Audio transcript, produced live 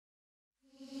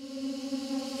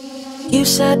You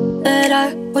said that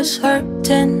I was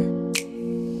hurting,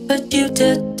 but you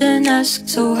didn't ask,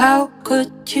 so how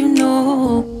could you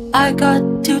know? I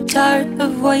got too tired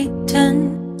of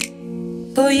waiting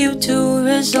for you to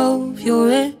resolve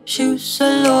your issues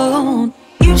alone.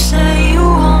 You say you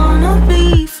wanna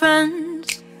be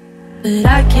friends, but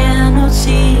I cannot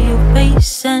see your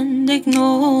face and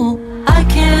ignore. I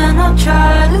cannot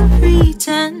try to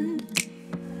pretend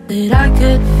that I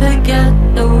could forget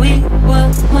that we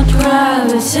were once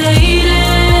gravitating,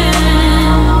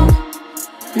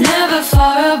 never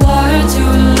far apart,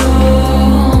 too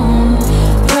long.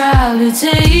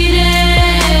 Gravitating,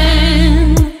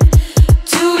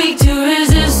 too weak to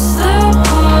resist the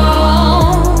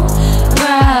pull.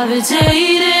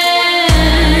 Gravitating,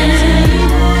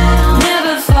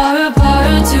 never far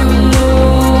apart, too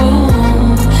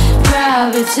long.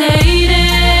 Gravitating,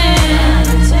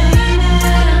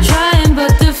 trying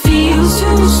but the feel's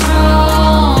too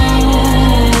strong.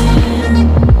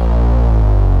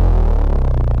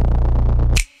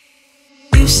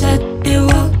 You said it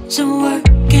wasn't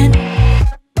working,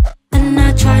 and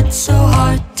I tried so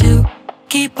hard to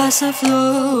keep us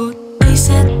afloat. They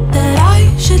said that I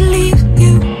should leave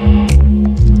you,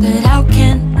 but how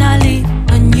can I leave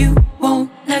when you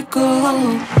won't let go?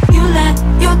 You let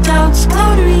your doubts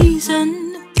cloud reason.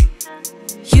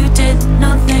 You did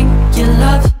not think your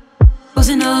love was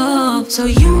enough, so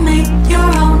you made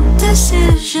your own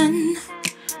decision,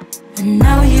 and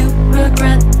now you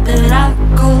regret that I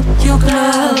called your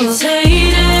bluff.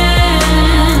 Gravitating,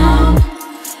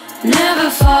 never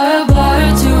far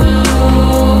apart, too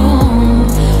long.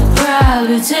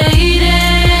 Gravitating,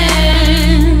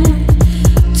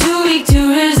 too weak to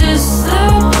resist the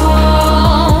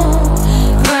pull.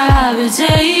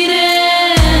 Gravitating,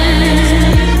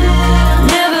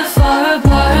 never far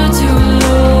apart, too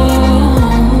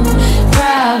long.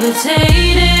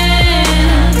 Gravitating,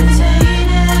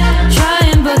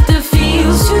 trying but the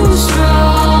feel's too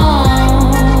strong.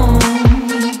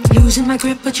 Losing my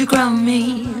grip but you ground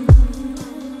me,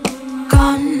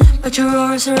 gone but your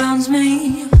aura surrounds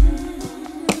me.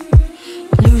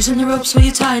 Losing the ropes where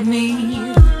you tied me,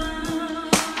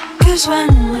 'cause when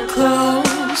we're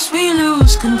close we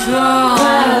lose control.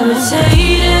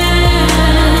 Gravitating,